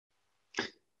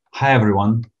Hi,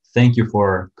 everyone. Thank you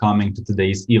for coming to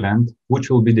today's event,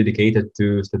 which will be dedicated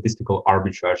to statistical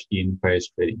arbitrage in pairs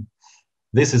trading.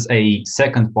 This is a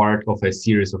second part of a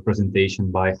series of presentation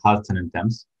by Hudson and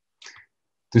Thames.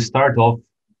 To start off,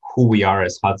 who we are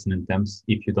as Hudson and Thames,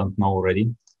 if you don't know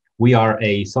already, we are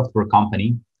a software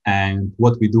company, and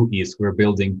what we do is we're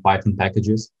building Python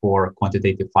packages for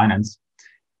quantitative finance.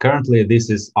 Currently, this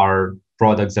is our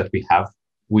products that we have,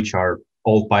 which are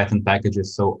all Python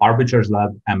packages. So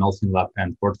ArbitrageLab, MLFinLab,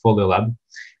 and PortfolioLab.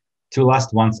 Two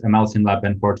last ones, MLFinLab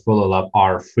and PortfolioLab,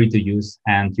 are free to use,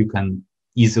 and you can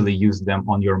easily use them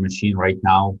on your machine right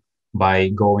now by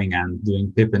going and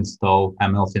doing pip install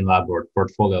MLFinLab or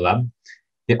PortfolioLab.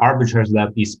 The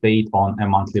ArbitrageLab is paid on a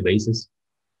monthly basis.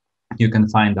 You can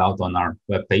find out on our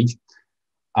webpage.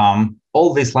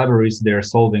 All these libraries, they're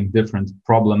solving different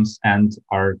problems and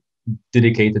are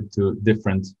dedicated to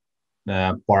different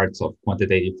parts of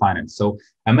quantitative finance. So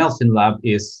MLFinLab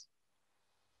is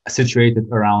situated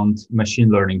around machine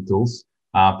learning tools.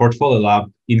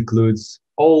 PortfolioLab includes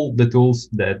all the tools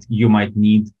that you might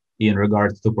need in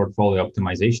regards to portfolio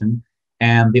optimization.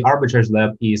 And the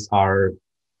ArbitrageLab is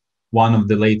one of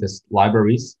the latest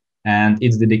libraries, and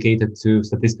it's dedicated to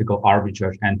statistical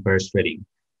arbitrage and pairs trading.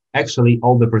 Actually,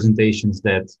 all the presentations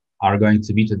that are going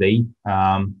to be today,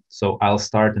 so I'll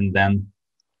start and then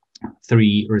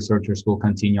three researchers will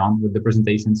continue on with the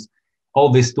presentations.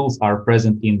 All these tools are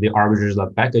present in the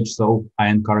ArbitrageLab package, so I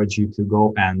encourage you to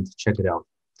go and check it out.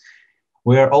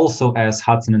 We are also, as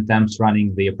Hudson and Thames,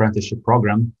 running the apprenticeship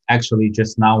program. Actually,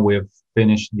 just now we've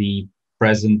finished the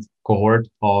present cohort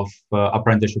of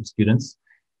apprenticeship students.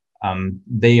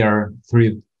 They are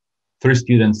three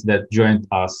students that joined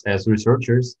us as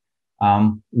researchers.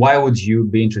 Why would you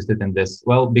be interested in this?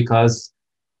 Well, because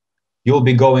you'll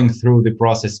be going through the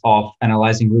process of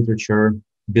analyzing literature,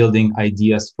 building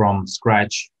ideas from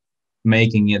scratch,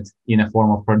 making it in a form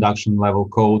of production level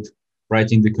code,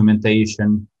 writing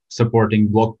documentation, supporting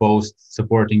blog posts,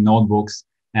 supporting notebooks,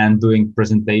 and doing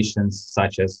presentations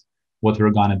such as what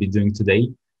we're going to be doing today.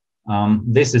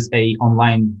 This is an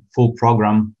online full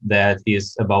program that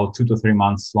is about 2 to 3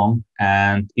 months long,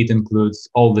 and it includes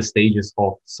all the stages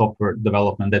of software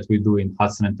development that we do in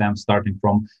Hudson and Thames, starting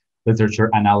from literature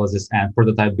analysis and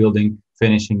prototype building,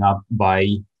 finishing up by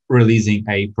releasing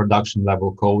a production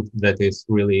level code that is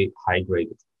really high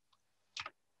graded.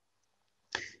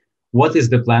 What is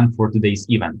the plan for today's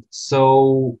event?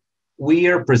 So we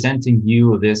are presenting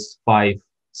you these 5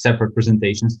 separate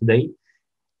presentations today.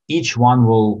 Each one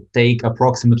will take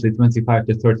approximately 25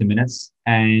 to 30 minutes.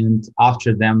 And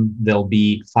after them, there'll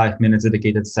be 5 minutes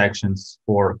dedicated sections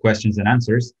for questions and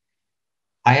answers.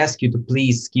 I ask you to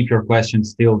please keep your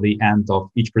questions till the end of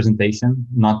each presentation,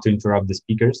 not to interrupt the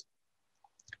speakers.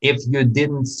 If you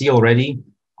didn't see already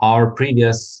our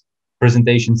previous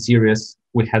presentation series,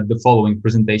 we had the following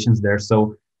presentations there.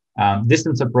 So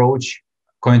distance approach,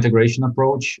 co-integration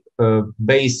approach,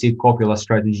 basic copula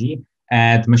strategy,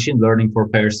 and machine learning for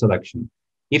pair selection.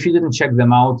 If you didn't check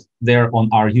them out, they're on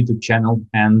our YouTube channel,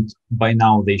 and by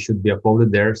now they should be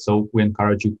uploaded there. So we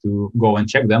encourage you to go and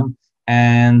check them.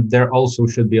 And there also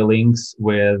should be links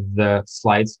with the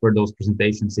slides for those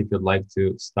presentations if you'd like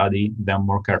to study them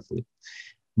more carefully.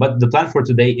 But the plan for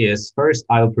today is, first,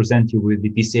 I'll present you with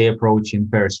the PCA approach in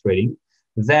pairs trading.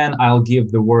 Then I'll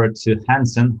give the word to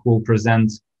Hansen, who will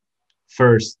present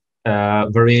first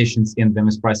variations in the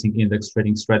mispricing index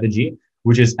trading strategy,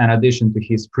 which is an addition to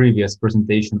his previous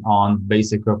presentation on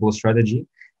basic copula strategy.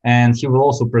 And he will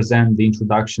also present the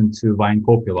introduction to Vine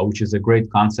copula, which is a great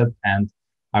concept, and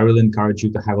I really encourage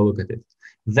you to have a look at it.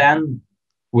 Then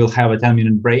we'll have a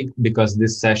 10-minute break because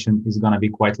this session is going to be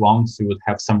quite long, so you would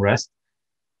have some rest.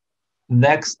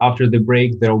 Next, after the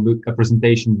break, there will be a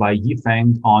presentation by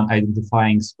Yifeng on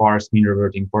identifying sparse mean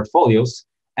reverting portfolios.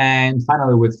 And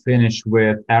finally, we'll finish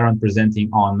with Aaron presenting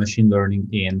on machine learning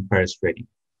in pairs trading.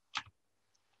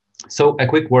 So a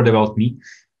quick word about me.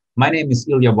 My name is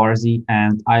Illya Barziy,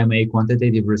 and I am a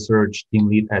quantitative research team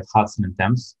lead at Hudson and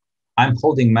Thames. I'm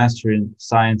holding Master in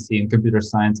Science in Computer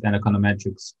Science and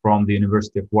Econometrics from the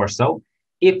University of Warsaw.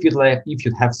 If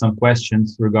you'd have some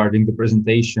questions regarding the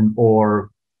presentation, or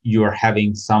you're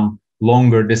having some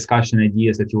longer discussion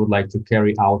ideas that you would like to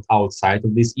carry out outside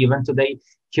of this event today,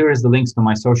 here is the links to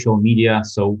my social media,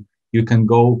 so you can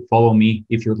go follow me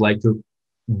if you'd like to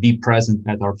be present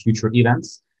at our future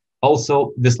events.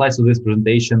 Also, the slides of this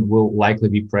presentation will likely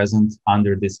be present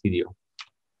under this video.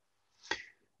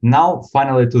 Now,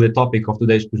 finally, to the topic of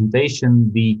today's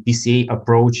presentation, the PCA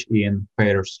approach in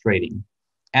pairs trading.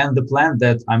 And the plan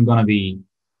that I'm going to be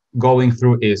going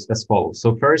through is as follows.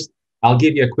 So first, I'll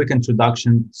give you a quick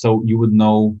introduction so you would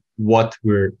know what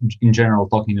we're in general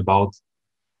talking about,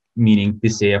 meaning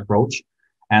PCA approach,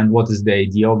 and what is the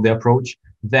idea of the approach.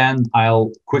 Then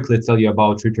I'll quickly tell you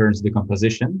about returns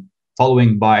decomposition,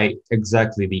 following by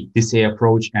exactly the PCA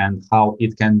approach and how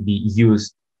it can be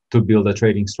used to build a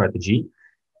trading strategy.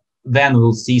 Then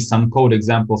we'll see some code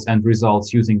examples and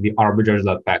results using the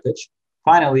ArbitrageLab package.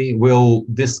 Finally, we'll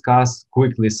discuss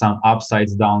quickly some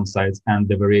upsides, downsides, and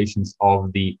the variations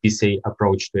of the PCA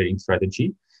approach trading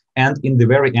strategy. And in the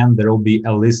very end, there will be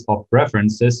a list of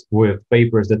references with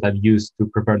papers that I've used to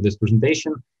prepare this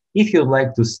presentation, if you'd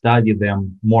like to study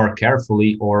them more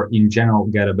carefully or in general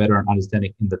get a better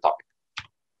understanding in the topic.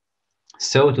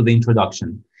 So to the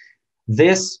introduction.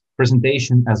 This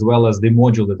presentation, as well as the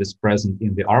module that is present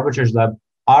in the ArbitrageLab,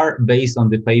 are based on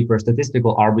the paper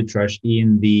Statistical Arbitrage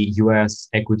in the US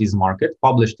Equities Market,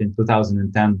 published in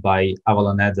 2010 by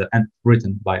Avellaneda and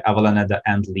written by Avellaneda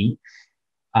and Lee.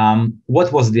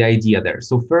 What was the idea there?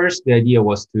 So first, the idea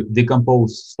was to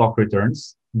decompose stock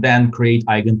returns, then create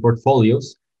eigen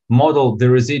portfolios, model the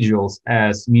residuals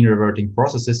as mean reverting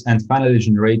processes, and finally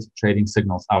generate trading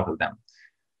signals out of them.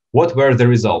 What were the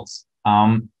results?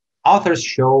 Authors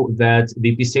show that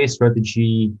the PCA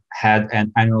strategy had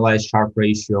an annualized Sharpe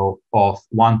ratio of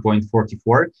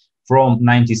 1.44 from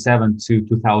 97 to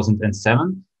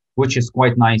 2007, which is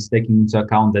quite nice, taking into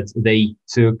account that they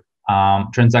took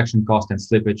transaction cost and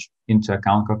slippage into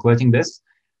account calculating this.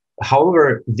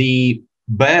 However, the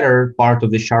better part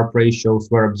of the Sharpe ratios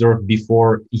were observed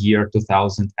before year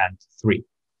 2003.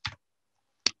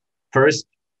 First,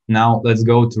 now let's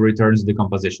go to returns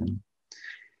decomposition.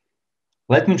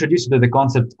 Let me introduce you to the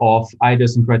concept of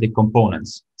idiosyncratic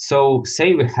components. So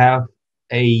say we have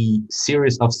a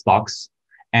series of stocks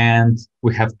and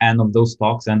we have n of those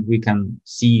stocks and we can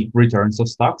see returns of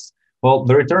stocks. Well,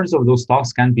 the returns of those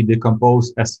stocks can be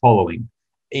decomposed as following.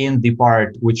 In the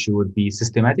part which would be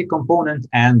systematic component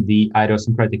and the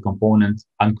idiosyncratic component,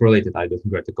 uncorrelated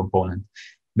idiosyncratic component,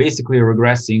 basically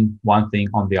regressing one thing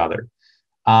on the other.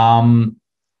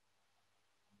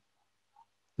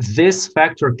 This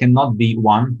factor cannot be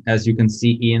one, as you can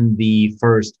see in the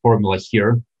first formula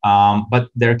here, but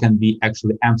there can be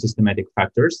actually m systematic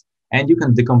factors, and you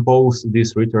can decompose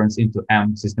these returns into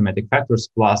m systematic factors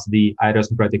plus the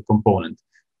idiosyncratic component.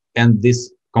 And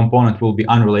this component will be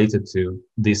unrelated to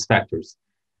these factors.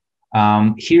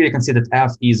 Here you can see that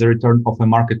f is a return of a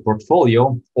market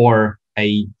portfolio or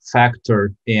a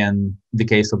factor in the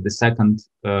case of the second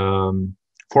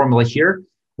formula here.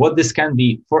 What this can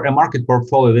be for a market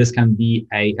portfolio, this can be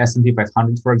a S&P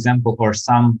 500, for example, or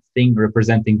something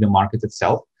representing the market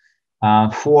itself.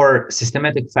 For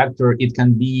systematic factor, it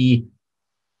can be,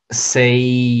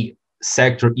 say,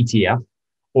 sector ETF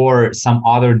or some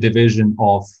other division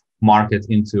of market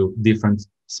into different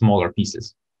smaller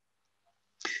pieces.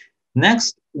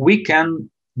 Next, we can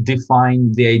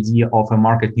define the idea of a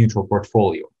market neutral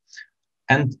portfolio.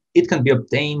 And it can be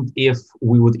obtained if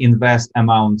we would invest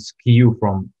amounts QI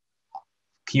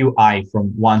from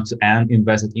 1 to n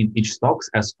invested in each stocks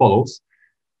as follows.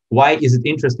 Why is it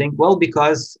interesting? Well,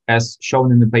 because as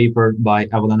shown in the paper by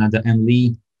Avellaneda and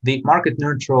Lee, the market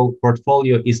neutral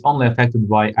portfolio is only affected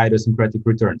by idiosyncratic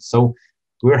returns. So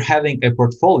we're having a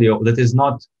portfolio that is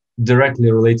not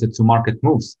directly related to market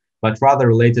moves, but rather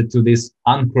related to these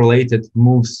uncorrelated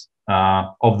moves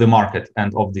of the market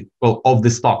and of the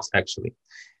stocks actually.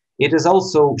 It is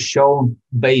also shown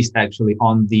based actually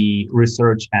on the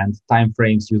research and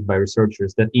timeframes used by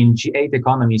researchers that in G8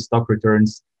 economy, stock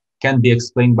returns can be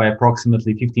explained by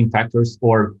approximately 15 factors,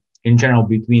 or in general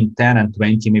between 10 and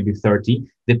 20, maybe 30,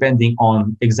 depending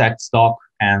on exact stock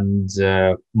and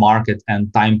market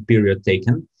and time period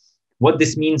taken. What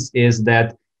this means is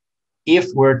that if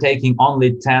we're taking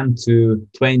only 10 to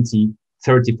 20,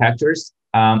 30 factors,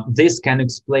 this can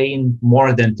explain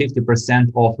more than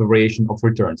 50% of the variation of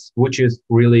returns, which is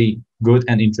really good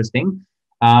and interesting.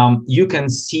 You can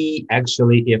see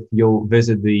actually, if you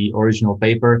visit the original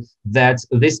paper, that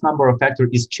this number of factors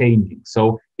is changing.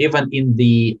 So even in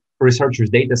the researchers'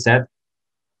 data set,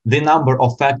 the number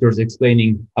of factors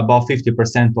explaining above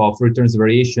 50% of returns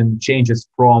variation changes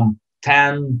from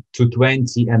 10 to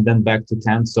 20 and then back to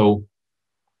 10. So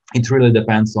it really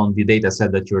depends on the data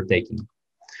set that you're taking.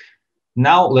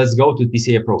 Now let's go to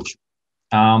PCA approach.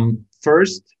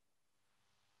 First,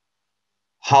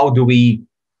 how do we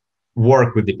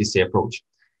work with the PCA approach?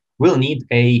 We'll need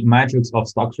a matrix of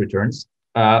stocks returns.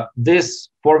 This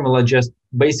formula just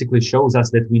basically shows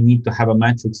us that we need to have a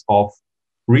matrix of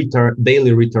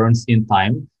daily returns in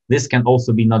time. This can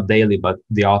also be not daily, but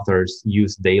the authors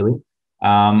use daily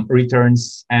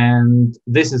returns. And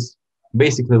this is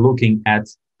basically looking at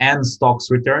n stocks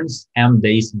returns, m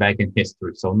days back in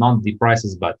history. So not the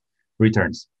prices, but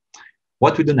returns.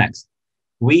 What we do next?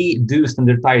 We do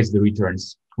standardize the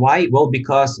returns. Why? Well,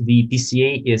 because the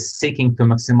PCA is seeking to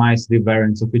maximize the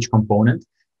variance of each component.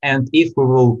 And if we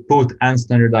will put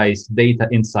unstandardized data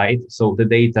inside, so the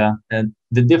data and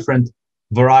the different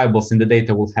variables in the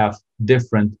data will have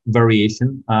different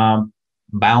variation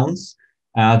bounds,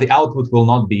 the output will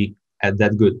not be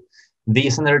that good. The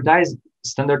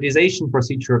standardization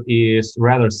procedure is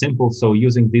rather simple. So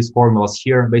using these formulas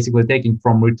here, basically taking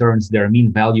from returns their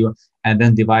mean value and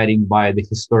then dividing by the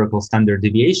historical standard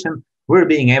deviation, we're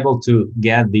being able to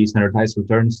get the standardized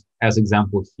returns as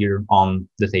example here on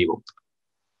the table.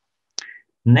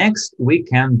 Next, we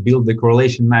can build the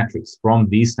correlation matrix from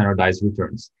these standardized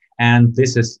returns. And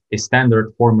this is a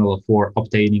standard formula for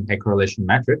obtaining a correlation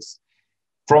matrix.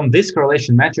 From this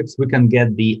correlation matrix, we can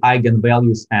get the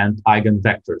eigenvalues and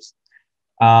eigenvectors.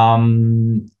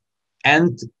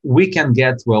 And we can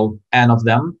get, well, n of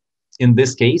them. In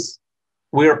this case,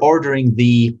 we're ordering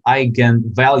the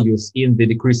eigenvalues in the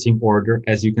decreasing order,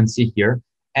 as you can see here,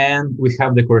 and we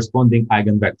have the corresponding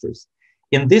eigenvectors.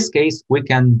 In this case, we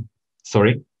can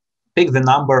pick the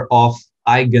number of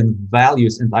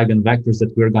eigenvalues and eigenvectors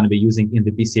that we're going to be using in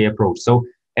the PCA approach. So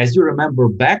as you remember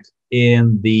back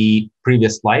in the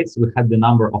previous slides, we had the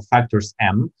number of factors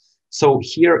m. So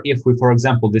here, if we, for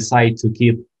example, decide to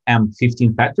keep m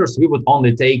 15 factors, we would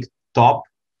only take top,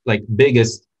 like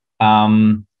biggest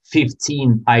 15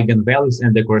 eigenvalues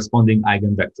and the corresponding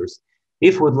eigenvectors.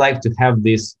 If we'd like to have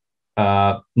this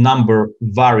number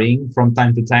varying from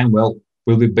time to time, well,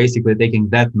 we'll be basically taking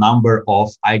that number of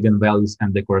eigenvalues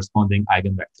and the corresponding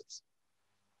eigenvectors.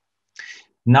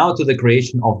 Now to the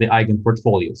creation of the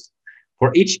eigenportfolios.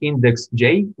 For each index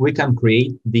j, we can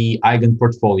create the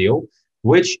eigenportfolio,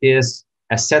 which is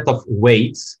a set of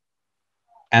weights.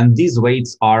 And these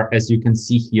weights are, as you can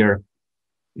see here,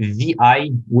 vi,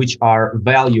 which are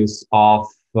values of,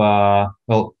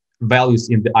 values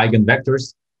in the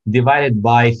eigenvectors, divided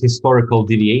by historical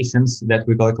deviations that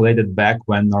we calculated back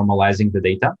when normalizing the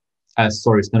data,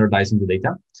 standardizing the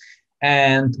data.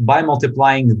 And by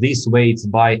multiplying these weights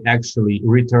by actually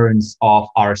returns of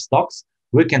our stocks,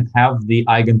 we can have the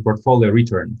eigenportfolio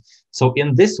return. So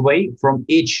in this way, from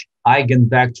each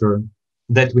eigenvector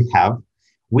that we have,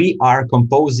 we are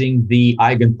composing the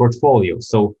eigenportfolio.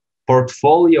 So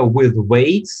portfolio with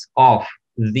weights of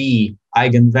the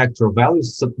eigenvector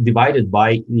values divided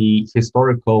by the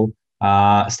historical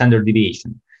standard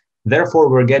deviation. Therefore,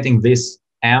 we're getting this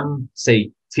m,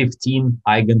 say, 15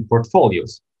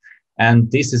 eigenportfolios.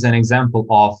 And this is an example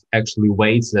of actually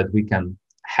weights that we can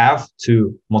have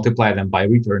to multiply them by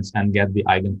returns and get the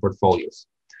eigenportfolios.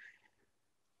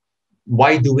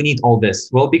 Why do we need all this?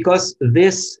 Well, because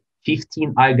this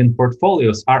 15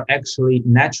 eigenportfolios are actually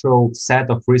natural set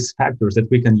of risk factors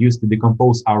that we can use to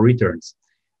decompose our returns.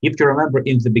 If you remember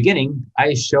in the beginning,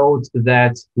 I showed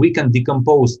that we can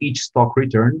decompose each stock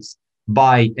returns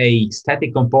by a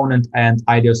static component and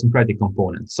idiosyncratic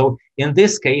component. So in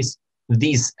this case,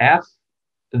 these F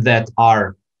that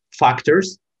are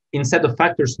factors, instead of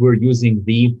factors, we're using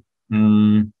the,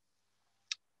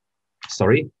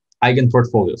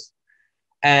 eigenportfolios.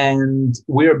 And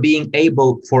we're being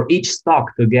able for each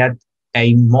stock to get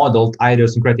a modeled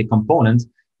idiosyncratic component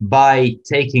by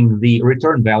taking the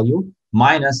return value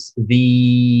minus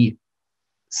the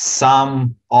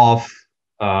sum of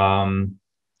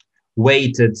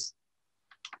weighted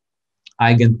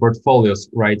eigenportfolios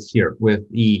right here with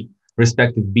the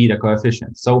respective beta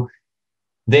coefficient. So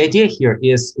the idea here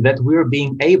is that we're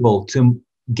being able to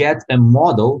get a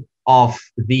model of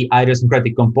the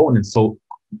idiosyncratic component, so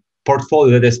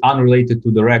portfolio that is unrelated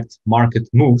to direct market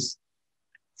moves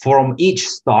from each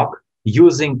stock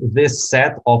using this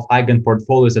set of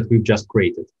eigenportfolios that we've just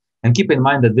created. And keep in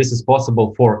mind that this is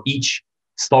possible for each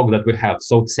stock that we have.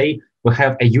 So say we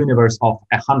have a universe of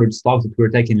 100 stocks that we're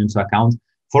taking into account.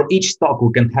 For each stock,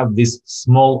 we can have this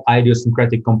small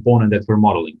idiosyncratic component that we're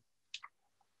modeling.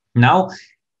 Now,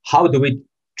 how do we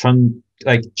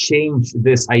change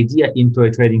this idea into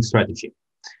a trading strategy?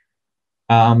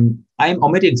 I'm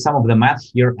omitting some of the math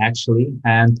here, actually,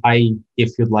 and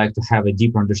if you'd like to have a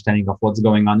deeper understanding of what's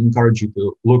going on, I encourage you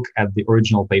to look at the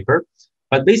original paper.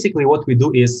 But basically what we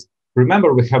do is,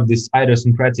 remember we have these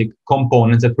idiosyncratic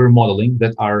components that we're modeling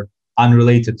that are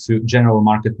unrelated to general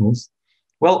market moves.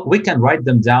 Well, we can write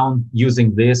them down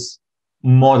using these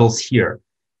models here.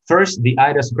 First, the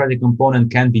idiosyncratic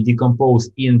component can be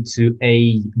decomposed into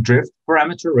a drift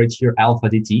parameter right here, alpha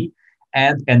dt,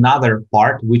 and another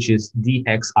part, which is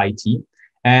dxit.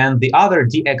 And the other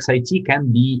dxit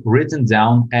can be written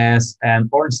down as an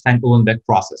Ornstein-Uhlenbeck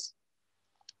process.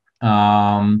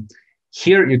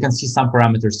 Here you can see some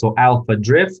parameters. So alpha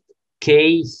drift,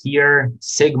 K here,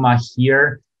 sigma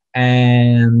here,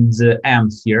 and M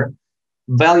here.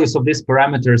 Values of these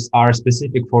parameters are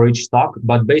specific for each stock,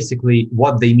 but basically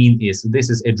what they mean is this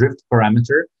is a drift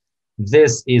parameter,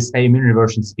 this is a mean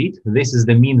reversion speed, this is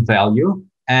the mean value,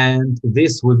 and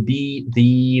this would be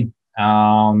the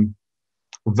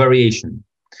variation.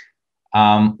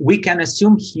 We can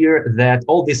assume here that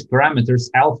all these parameters,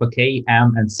 alpha, K,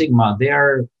 M, and sigma, they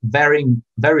are varying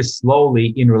very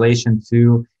slowly in relation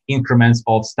to increments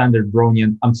of standard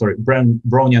Brownian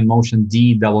motion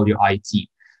DWIT.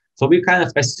 So we're kind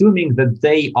of assuming that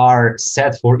they are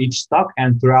set for each stock,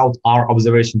 and throughout our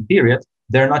observation period,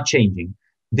 they're not changing.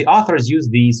 The authors use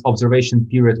these observation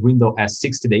period window as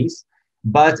 60 days,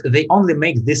 but they only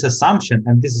make this assumption,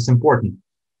 and this is important,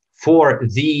 for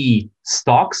the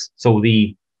stocks, so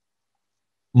the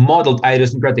modeled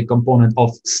idiosyncratic component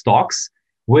of stocks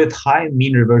with high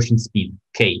mean reversion speed,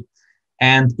 K,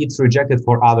 and it's rejected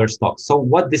for other stocks. So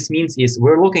what this means is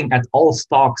we're looking at all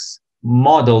stocks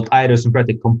modeled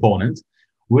idiosyncratic component.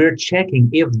 We're checking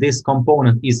if this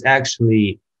component is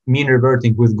actually mean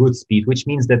reverting with good speed, which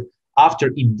means that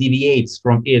after it deviates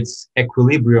from its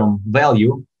equilibrium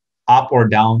value, up or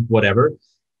down, whatever,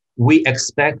 we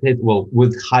expect it, well,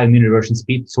 with high mean reversion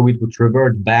speed, so it would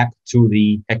revert back to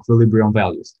the equilibrium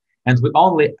values. And we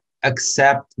only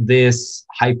accept this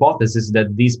hypothesis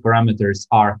that these parameters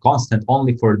are constant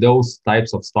only for those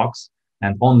types of stocks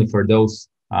and only for those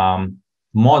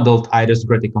modeled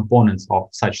idiosyncratic components of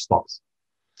such stocks.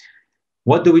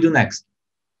 What do we do next?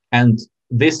 And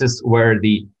this is where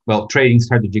the, well, trading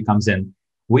strategy comes in.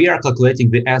 We are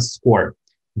calculating the S-score.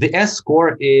 The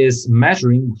S-score is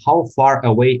measuring how far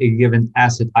away a given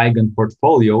asset eigen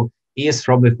portfolio is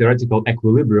from the theoretical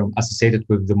equilibrium associated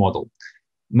with the model.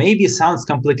 Maybe sounds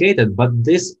complicated, but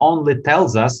this only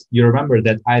tells us, you remember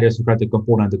that idiosyncratic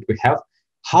component that we have,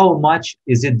 how much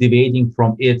is it deviating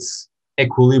from its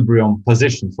equilibrium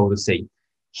position, so to say.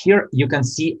 Here you can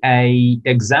see an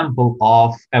example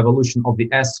of evolution of the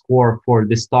S-score for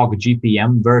the stock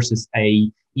GPM versus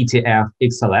a ETF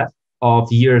XLF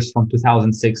of years from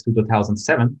 2006 to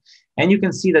 2007. And you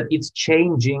can see that it's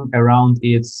changing around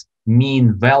its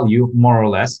mean value, more or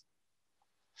less.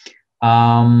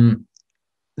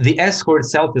 The S-score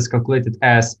itself is calculated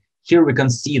as, here we can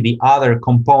see the other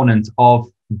component of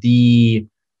the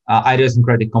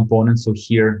idiosyncratic component, so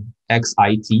here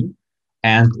XIT,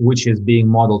 and which is being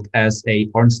modeled as a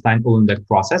Ornstein-Uhlenbeck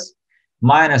process,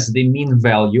 minus the mean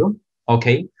value,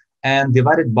 okay, and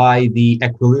divided by the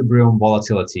equilibrium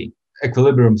volatility,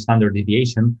 equilibrium standard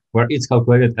deviation, where it's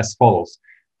calculated as follows.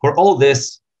 For all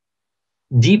this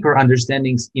deeper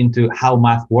understandings into how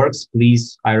math works,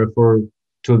 please, I refer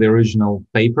to the original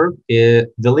paper. The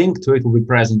link to it will be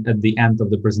present at the end of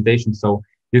the presentation, so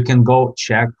you can go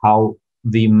check how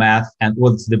the math and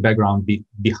what's the background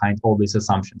behind all these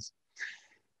assumptions.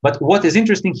 But what is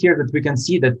interesting here that we can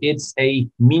see that it's a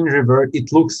mean revert,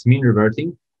 it looks mean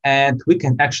reverting, and we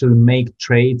can actually make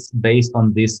trades based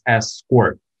on this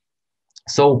S-score.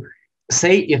 So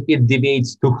say if it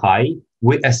deviates too high,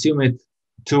 we assume it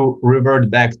to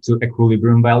revert back to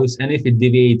equilibrium values. And if it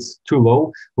deviates too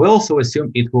low, we also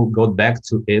assume it will go back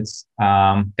to its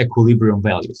equilibrium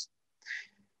values.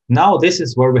 Now, this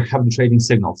is where we have the trading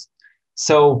signals.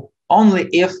 So only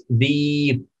if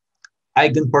the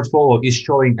eigen portfolio is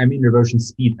showing a mean reversion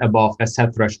speed above a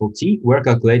set threshold T, we're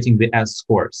calculating the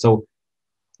S-score. So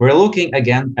we're looking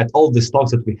again at all the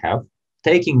stocks that we have,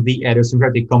 taking the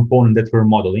idiosyncratic component that we're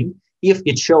modeling. If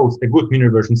it shows a good mean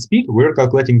reversion speed, we're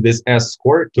calculating this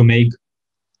S-score to make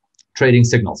trading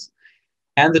signals.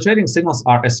 And the trading signals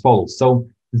are as follows. So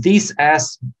these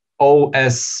S, O,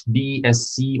 S, B, S,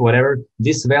 C, whatever,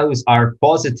 these values are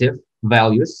positive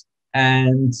values.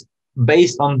 And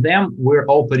based on them, we're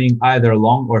opening either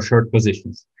long or short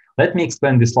positions. Let me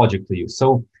explain this logic to you.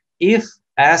 So if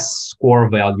S-score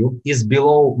value is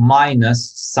below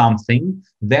minus something,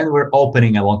 then we're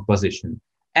opening a long position.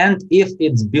 And if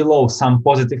it's below some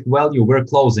positive value, we're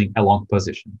closing a long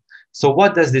position. So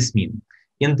what does this mean?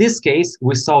 In this case,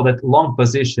 we saw that long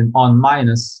position on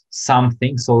minus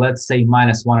something. So let's say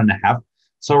minus 1.5.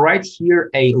 So right here,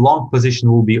 a long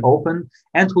position will be open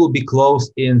and will be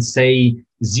closed in, say,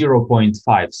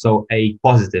 0.5. So a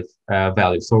positive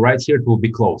value. So right here, it will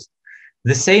be closed.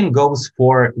 The same goes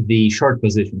for the short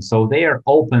position. So they are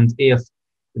opened if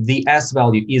the S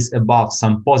value is above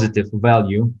some positive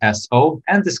value, SO,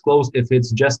 and is closed if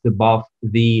it's just above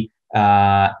the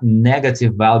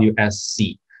negative value,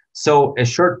 SC. So a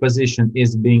short position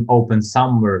is being opened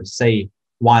somewhere, say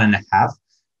 1.5,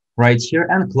 right here,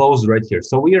 and closed right here.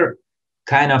 So we are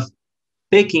kind of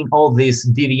picking all these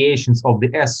deviations of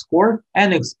the S score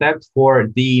and expect for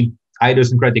the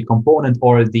idiosyncratic component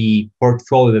or the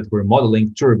portfolio that we're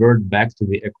modeling to revert back to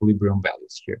the equilibrium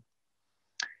values here.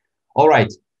 All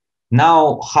right,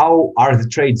 now how are the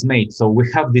trades made? So we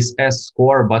have this S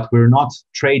score, but we're not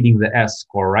trading the S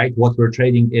score, right? What we're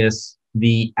trading is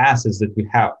the assets that we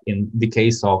have. In the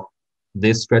case of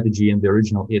this strategy in the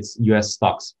original, it's US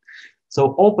stocks.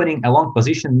 So opening a long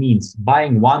position means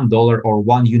buying $1 or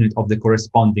 1 unit of the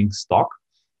corresponding stock,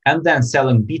 and then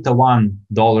selling beta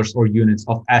 $1 or units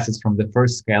of assets from the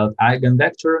first scaled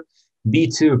eigenvector,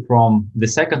 B2 from the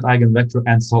second eigenvector,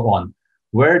 and so on.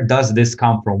 Where does this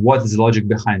come from? What is the logic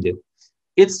behind it?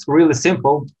 It's really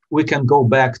simple. We can go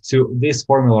back to this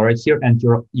formula right here and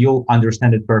you'll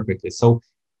understand it perfectly. So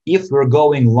if we're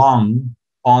going long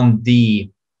on the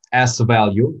S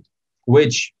value,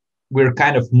 which we're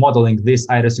kind of modeling this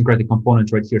idiosyncratic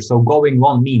component right here. So going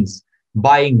long means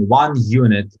buying 1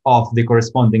 unit of the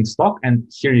corresponding stock. And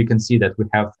here you can see that we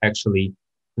have actually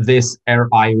this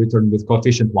RI returned with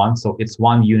coefficient 1. So it's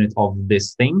 1 unit of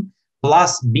this thing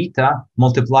plus beta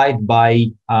multiplied by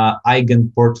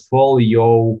eigen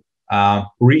portfolio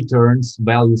returns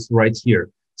values right here.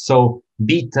 So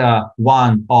beta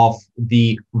 1 of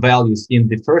the values in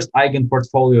the first eigen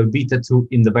portfolio, beta 2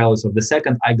 in the values of the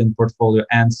second eigen portfolio,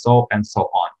 and so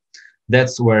on.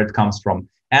 That's where it comes from.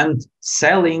 And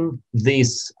selling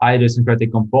these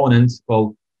idiosyncratic components,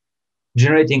 well,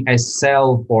 generating a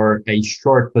sell or a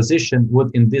short position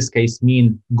would in this case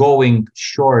mean going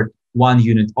short 1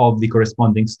 unit of the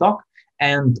corresponding stock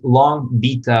and long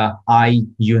beta I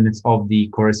units of the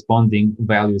corresponding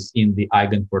values in the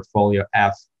eigen portfolio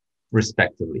F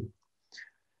respectively.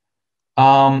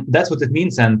 That's what it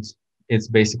means, and it's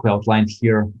basically outlined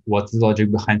here what's the logic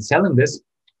behind selling this.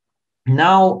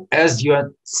 Now, as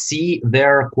you see,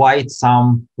 there are quite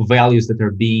some values that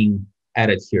are being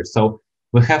added here. So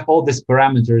we have all these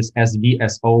parameters SB,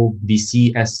 SO,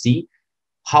 BC, SC.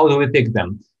 How do we pick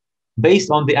them?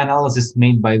 Based on the analysis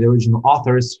made by the original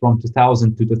authors from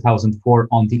 2000 to 2004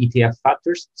 on the ETF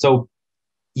factors. So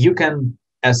you can,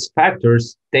 as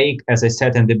factors, take, as I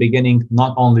said in the beginning,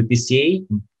 not only PCA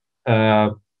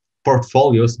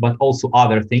portfolios, but also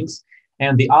other things.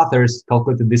 And the authors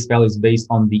calculated these values based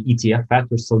on the ETF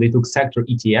factors. So they took sector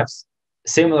ETFs,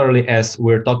 similarly as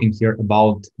we're talking here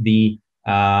about the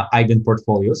eigen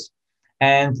portfolios.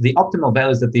 And the optimal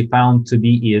values that they found to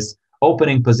be is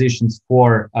opening positions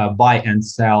for buy and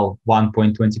sell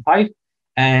 1.25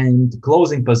 and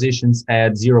closing positions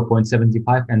at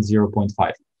 0.75 and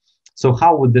 0.5. So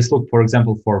how would this look, for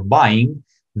example, for buying?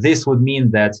 This would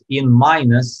mean that in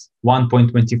minus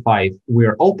 1.25,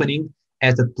 we're opening,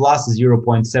 at a plus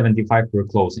 0.75, we're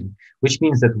closing, which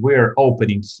means that we're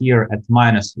opening here at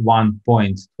minus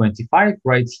 1.25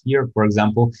 right here, for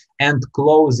example, and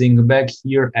closing back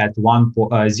here at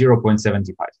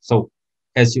 0.75.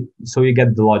 So you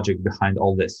get the logic behind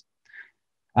all this.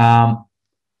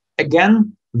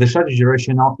 Again, the strategy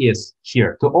rationale is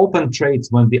here to open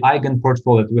trades when the eigen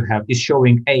portfolio that we have is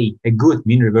showing a good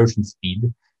mean reversion speed,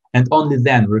 and only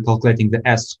then we're calculating the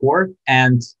S score.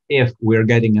 And if we're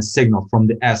getting a signal from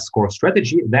the S score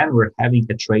strategy, then we're having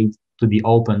a trade to be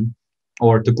open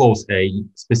or to close a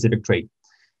specific trade.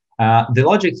 The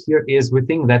logic here is we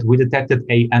think that we detected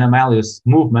an anomalous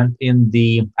movement in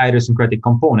the idiosyncratic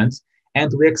components,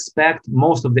 and we expect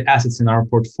most of the assets in our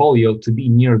portfolio to be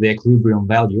near the equilibrium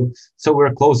value. So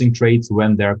we're closing trades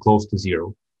when they're close to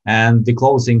zero. And the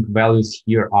closing values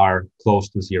here are close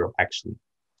to zero, actually.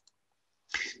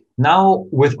 Now,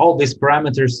 with all these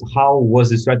parameters, how was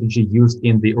the strategy used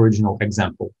in the original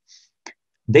example?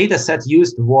 Data set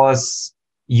used was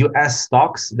US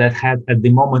stocks that had at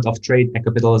the moment of trade a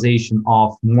capitalization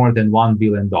of more than $1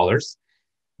 billion.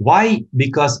 Why?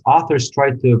 Because authors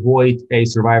tried to avoid a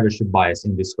survivorship bias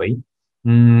in this way.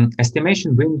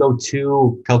 Estimation window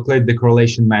to calculate the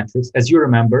correlation matrix, as you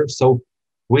remember, so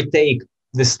we take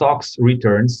the stocks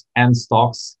returns and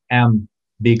stocks M,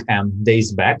 big M,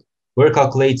 days back. We're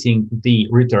calculating the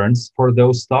returns for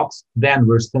those stocks, then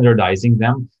we're standardizing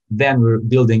them, then we're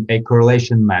building a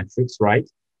correlation matrix, right?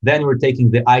 Then we're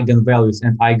taking the eigenvalues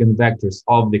and eigenvectors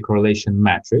of the correlation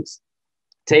matrix,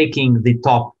 taking the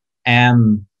top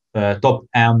M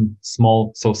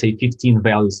small, so say 15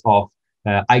 values of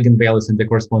eigenvalues and the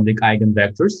corresponding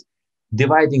eigenvectors,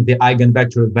 dividing the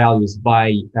eigenvector values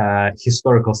by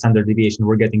historical standard deviation,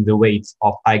 we're getting the weights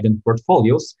of eigen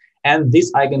portfolios. And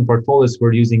these eigen portfolios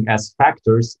we're using as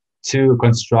factors to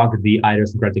construct the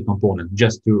idiosyncratic component,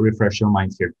 just to refresh your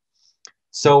mind here.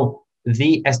 So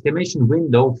the estimation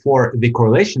window for the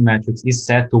correlation matrix is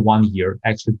set to 1 year,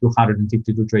 actually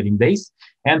 252 trading days.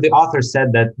 And the author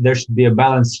said that there should be a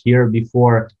balance here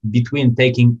between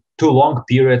taking too long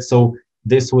periods. So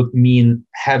this would mean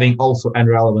having also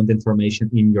irrelevant information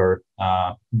in your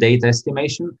data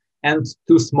estimation. And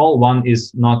too small one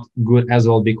is not good as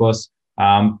well, because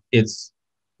it's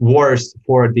worse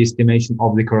for the estimation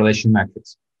of the correlation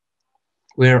matrix.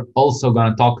 We're also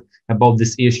going to talk about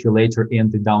this issue later in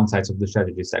the downsides of the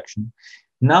strategy section.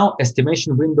 Now,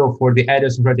 estimation window for the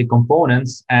idiosyncratic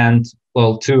components, and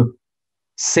well, to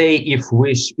say if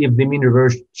the mean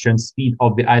reversion speed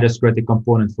of the idiosyncratic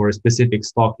component for a specific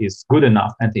stock is good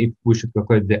enough, and if we should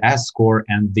calculate the S score,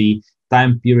 and the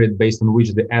time period based on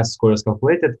which the S score is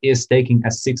calculated is taking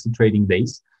as 60 trading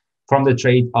days from the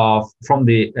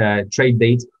trade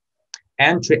date.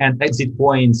 Entry and exit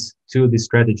points to the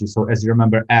strategy. So as you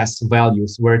remember, S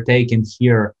values were taken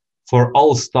here for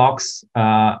all stocks,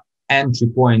 entry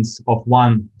points of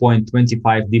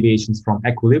 1.25 deviations from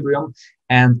equilibrium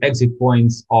and exit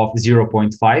points of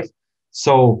 0.5.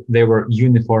 So they were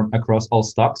uniform across all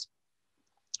stocks.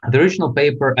 The original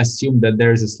paper assumed that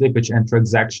there is a slippage and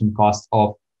transaction cost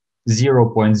of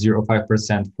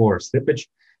 0.05% for slippage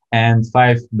and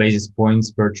 5 basis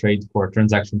points per trade for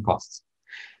transaction costs.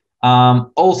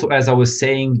 Also, as I was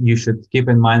saying, you should keep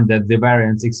in mind that the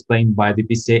variance explained by the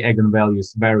PCA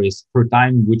eigenvalues varies through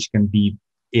time, which can be,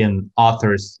 in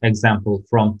author's example,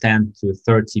 from 10 to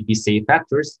 30 PCA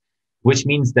factors, which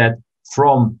means that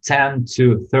from 10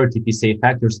 to 30 PCA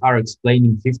factors are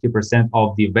explaining 50%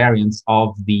 of the variance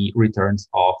of the returns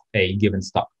of a given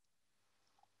stock.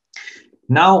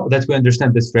 Now that we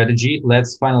understand the strategy,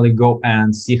 let's finally go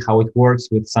and see how it works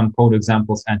with some code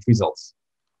examples and results.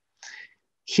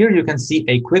 Here you can see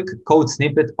a quick code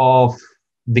snippet of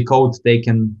the code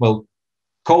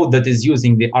code that is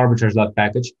using the ArbitrageLab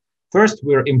package. First,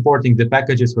 we're importing the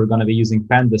packages. We're going to be using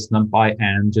pandas, numpy,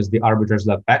 and just the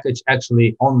ArbitrageLab package.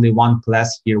 Actually, only one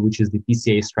class here, which is the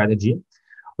PCA strategy.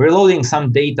 We're loading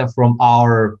some data from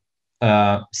our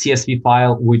CSV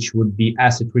file, which would be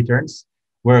asset returns.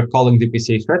 We're calling the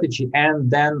PCA strategy, and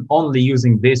then only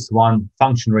using this one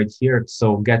function right here.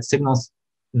 So get signals.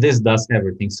 This does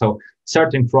everything. So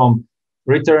starting from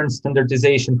return,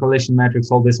 standardization, correlation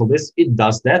matrix, all this, it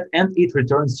does that, and it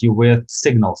returns you with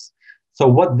signals. So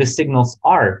what the signals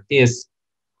are is,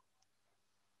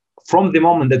 from the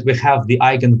moment that we have the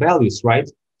eigenvalues, right,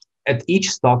 at each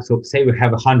stock, so say we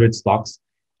have 100 stocks,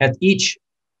 at each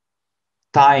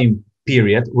time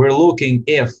period, we're looking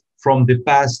if from the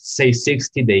past, say,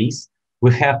 60 days,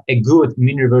 we have a good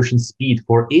mean reversion speed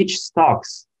for each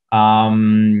stock's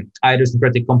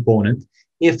idiosyncratic component.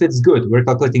 If it's good, we're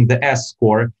calculating the S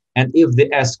score. And if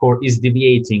the S score is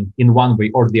deviating in one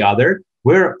way or the other,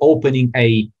 we're opening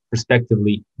a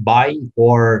respectively buy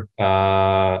or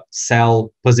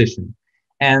sell position.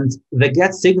 And the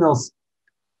get signals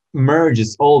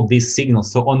merges all these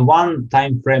signals. So on one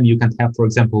time frame, you can have, for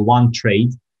example, one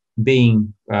trade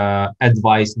being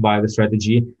advised by the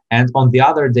strategy. And on the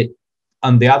other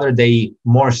day,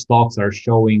 more stocks are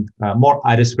showing, more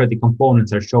idiosyncratic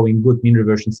components are showing good mean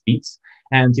reversion speeds.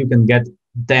 And you can get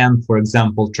 10, for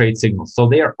example, trade signals. So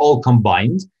they are all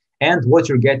combined. And what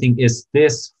you're getting is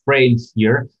this frame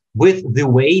here with the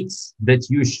weights that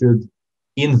you should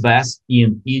invest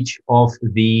in each of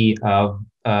the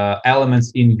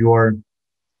elements in your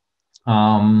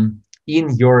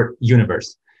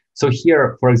universe. So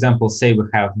here, for example, say we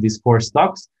have these 4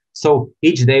 stocks. So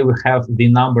each day we have the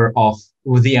number of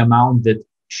the amount that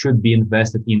should be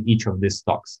invested in each of these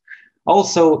stocks.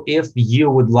 Also, if you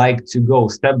would like to go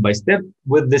step by step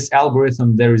with this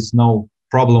algorithm, there is no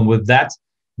problem with that.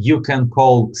 You can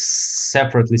call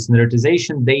separately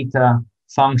standardization data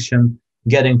function,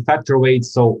 getting factor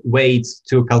weights, so weights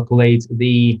to calculate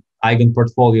the eigen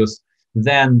portfolios,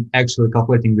 then actually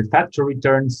calculating the factor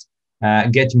returns,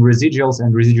 getting residuals,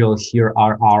 and residuals here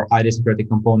are our idiosyncratic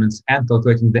components, and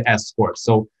calculating the S score.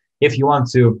 So if you want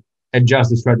to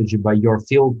adjust the strategy by your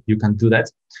field, you can do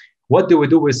that. What do we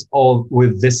do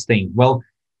with this thing? Well,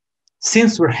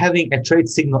 since we're having a trade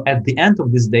signal at the end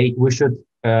of this day, we should,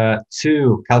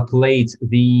 to calculate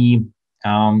the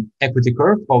equity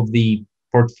curve of the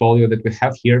portfolio that we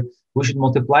have here, we should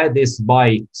multiply this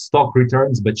by stock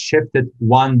returns, but shift it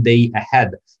 1 day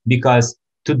ahead, because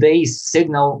today's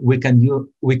signal we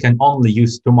can only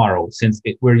use tomorrow, since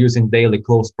we're using daily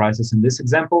close prices in this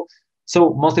example.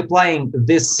 So multiplying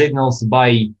these signals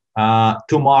by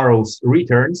tomorrow's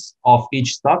returns of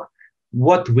each stock,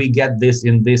 what we get this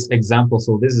in this example.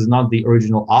 So this is not the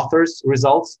original author's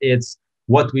results. It's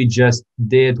what we just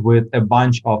did with a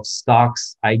bunch of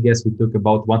stocks. I guess we took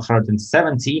about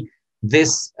 170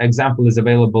 This example is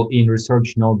available in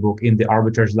research notebook in the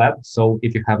ArbitrageLab. So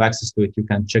if you have access to it, you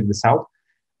can check this out.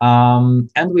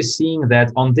 And we're seeing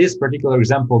that on this particular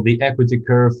example, the equity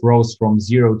curve rose from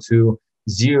 0 to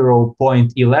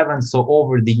 0.11. So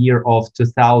over the year of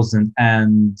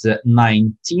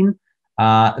 2019,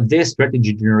 this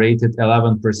strategy generated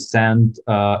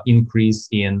 11% increase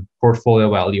in portfolio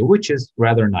value, which is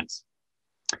rather nice.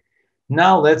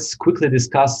 Now let's quickly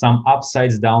discuss some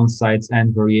upsides, downsides,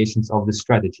 and variations of the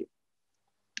strategy.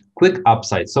 Quick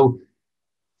upside. So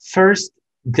first,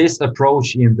 this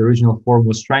approach in the original form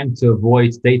was trying to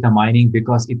avoid data mining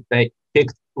because it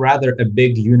picked rather a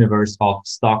big universe of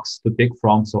stocks to pick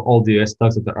from. So all the US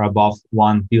stocks that are above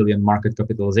 1 billion market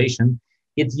capitalization.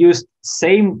 It used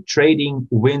same training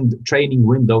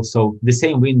window, so the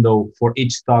same window for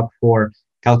each stock for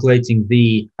calculating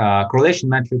the correlation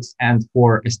metrics and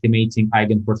for estimating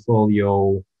eigen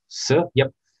portfolio.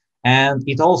 Yep. And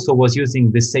it also was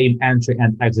using the same entry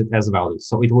and exit as values.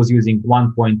 So it was using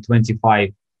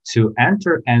 1.25 to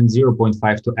enter and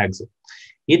 0.5 to exit.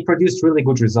 It produced really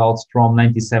good results from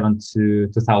 97 to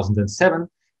 2007.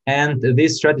 And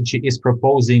this strategy is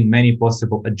proposing many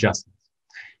possible adjustments.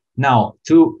 Now,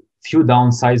 few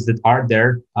downsides that are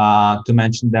there, to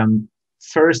mention them.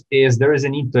 First is there is a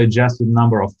need to adjust the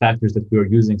number of factors that we are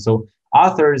using. So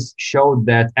authors showed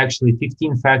that actually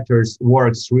 15 factors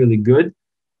works really good.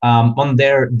 On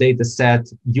their data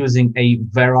set, using a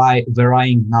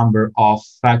varying number of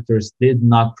factors did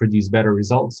not produce better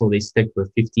results, so they stick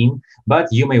with 15. But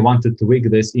you may want to tweak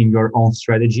this in your own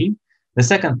strategy. The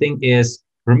second thing is,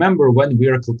 remember when we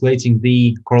are calculating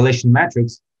the correlation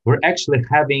metrics, we're actually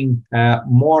having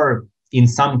in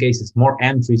some cases, more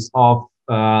entries of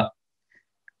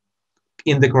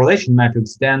in the correlation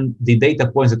metrics than the data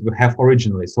points that we have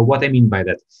originally. So what I mean by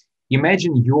that?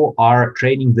 Imagine you are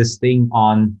trading this thing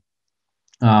on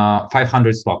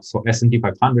 500 stocks. So S&P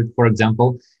 500, for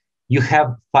example, you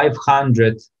have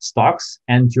 500 stocks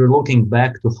and you're looking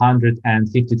back to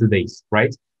 152 days,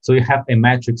 right? So you have a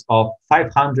matrix of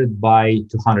 500 by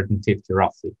 250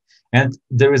 roughly. And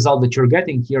the result that you're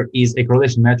getting here is a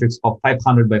correlation matrix of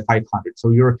 500 by 500. So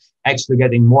you're actually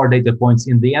getting more data points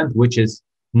in the end, which is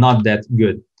not that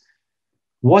good.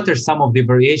 What are some of the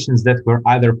variations that were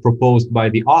either proposed by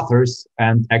the authors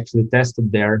and actually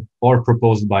tested there or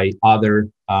proposed by other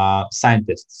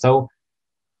scientists? So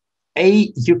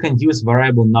you can use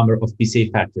variable number of PCA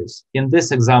factors. In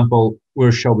this example,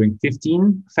 we're showing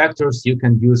 15 factors. You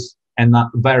can use a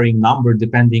varying number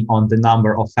depending on the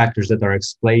number of factors that are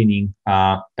explaining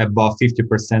above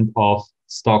 50% of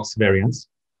stocks variance.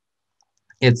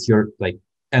 It's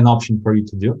an option for you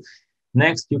to do.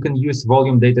 Next, you can use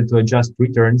volume data to adjust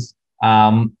returns.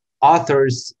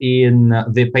 Authors in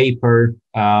the paper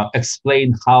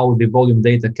explain how the volume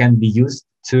data can be used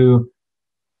to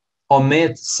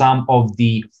omit some of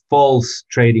the false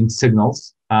trading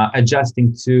signals,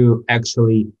 adjusting to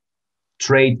actually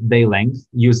trade day length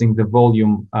using the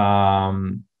volume,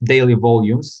 daily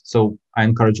volumes. So I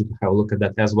encourage you to have a look at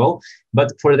that as well.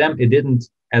 But for them, it didn't,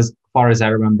 as far as I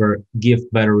remember, give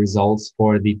better results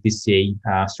for the PCA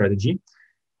strategy.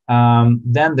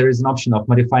 Then there is an option of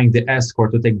modifying the S-score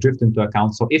to take drift into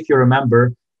account. So if you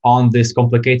remember on this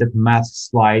complicated math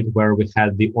slide where we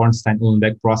had the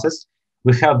Ornstein-Uhlenbeck process,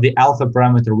 we have the alpha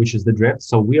parameter, which is the drift.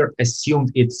 So we are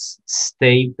assumed it's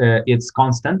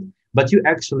constant, but you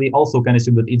actually also can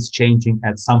assume that it's changing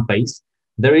at some pace.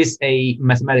 There is a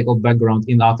mathematical background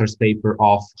in the author's paper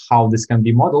of how this can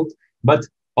be modeled, but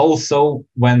also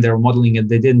when they're modeling it,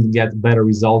 they didn't get better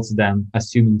results than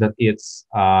assuming that it's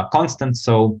constant.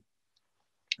 So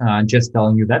just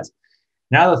telling you that.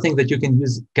 Another thing that you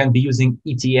can be using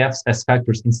ETFs as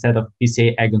factors instead of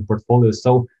PCA eigen portfolios.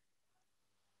 So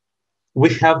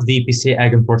we have the PCA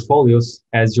eigen portfolios,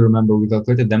 as you remember, we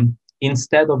calculated them.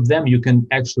 Instead of them, you can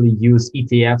actually use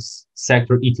ETFs,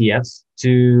 sector ETFs,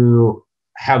 to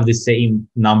have the same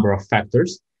number of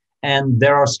factors. And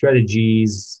there are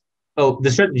strategies. Oh, the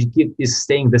strategy is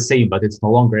staying the same, but it's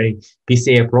no longer a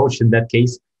PCA approach. In that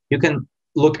case, you can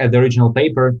look at the original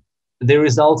paper. The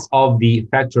results of the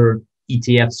factor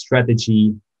ETF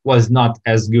strategy was not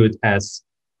as good as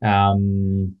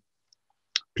PCA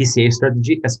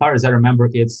strategy. As far as I remember,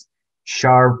 its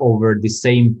Sharpe over the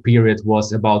same period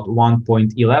was about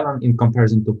 1.11 in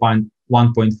comparison to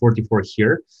 1.44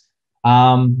 here.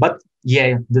 But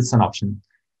yeah, that's an option.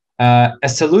 A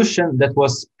solution that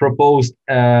was proposed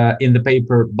in the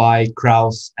paper by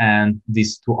Krauss, and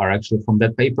these two are actually from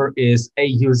that paper, is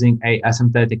using a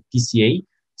asymptotic PCA.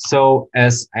 So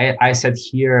as I said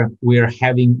here, we're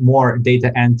having more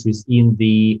data entries in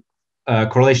the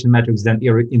correlation metrics than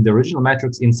in the original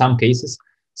metrics in some cases.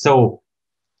 So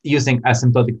using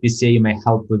asymptotic PCA may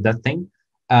help with that thing.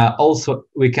 Also,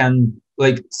 we can,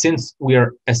 like, since we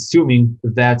are assuming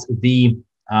that the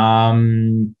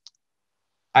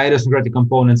idiosyncratic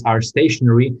components are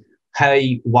stationary,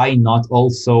 hey, why not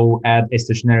also add a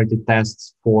stationarity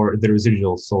tests for the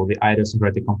residual, so the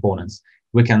idiosyncratic components?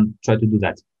 We can try to do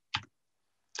that.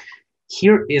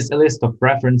 Here is a list of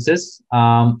references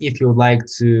if you would like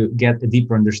to get a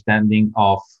deeper understanding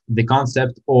of the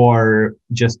concept or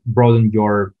just broaden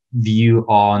your view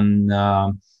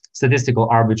on statistical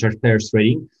arbitrage pairs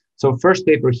trading. So first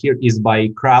paper here is by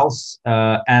Kraus,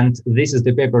 and this is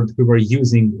the paper that we were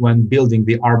using when building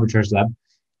the ArbitrageLab.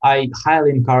 I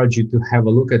highly encourage you to have a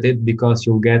look at it because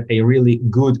you'll get a really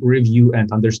good review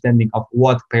and understanding of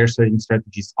what pair trading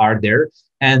strategies are there.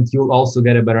 And you'll also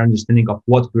get a better understanding of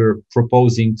what we're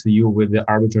proposing to you with the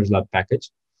ArbitrageLab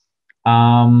package.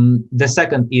 The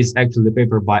second is actually the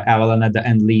paper by Avellaneda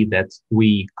and Lee that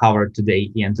we covered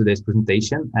today in today's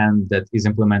presentation, and that is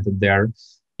implemented there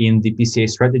in the PCA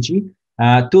strategy.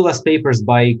 Two last papers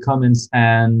by Cummins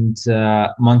and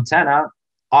Montana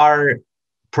are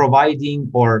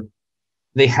providing, or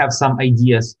they have some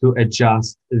ideas to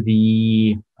adjust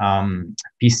the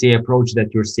PCA approach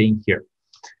that you're seeing here.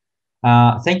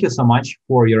 Thank you so much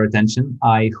for your attention.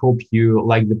 I hope you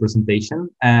liked the presentation,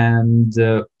 and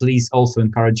please also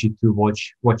encourage you to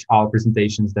watch our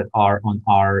presentations that are on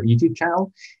our YouTube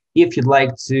channel. If you'd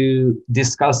like to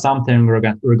discuss something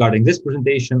regarding this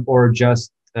presentation or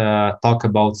just talk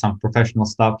about some professional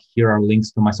stuff, here are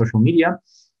links to my social media.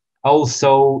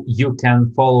 Also, you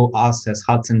can follow us as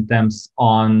Hudson and Thames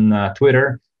on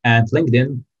Twitter and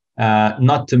LinkedIn,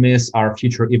 not to miss our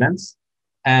future events.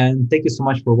 And thank you so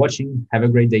much for watching. Have a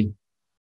great day.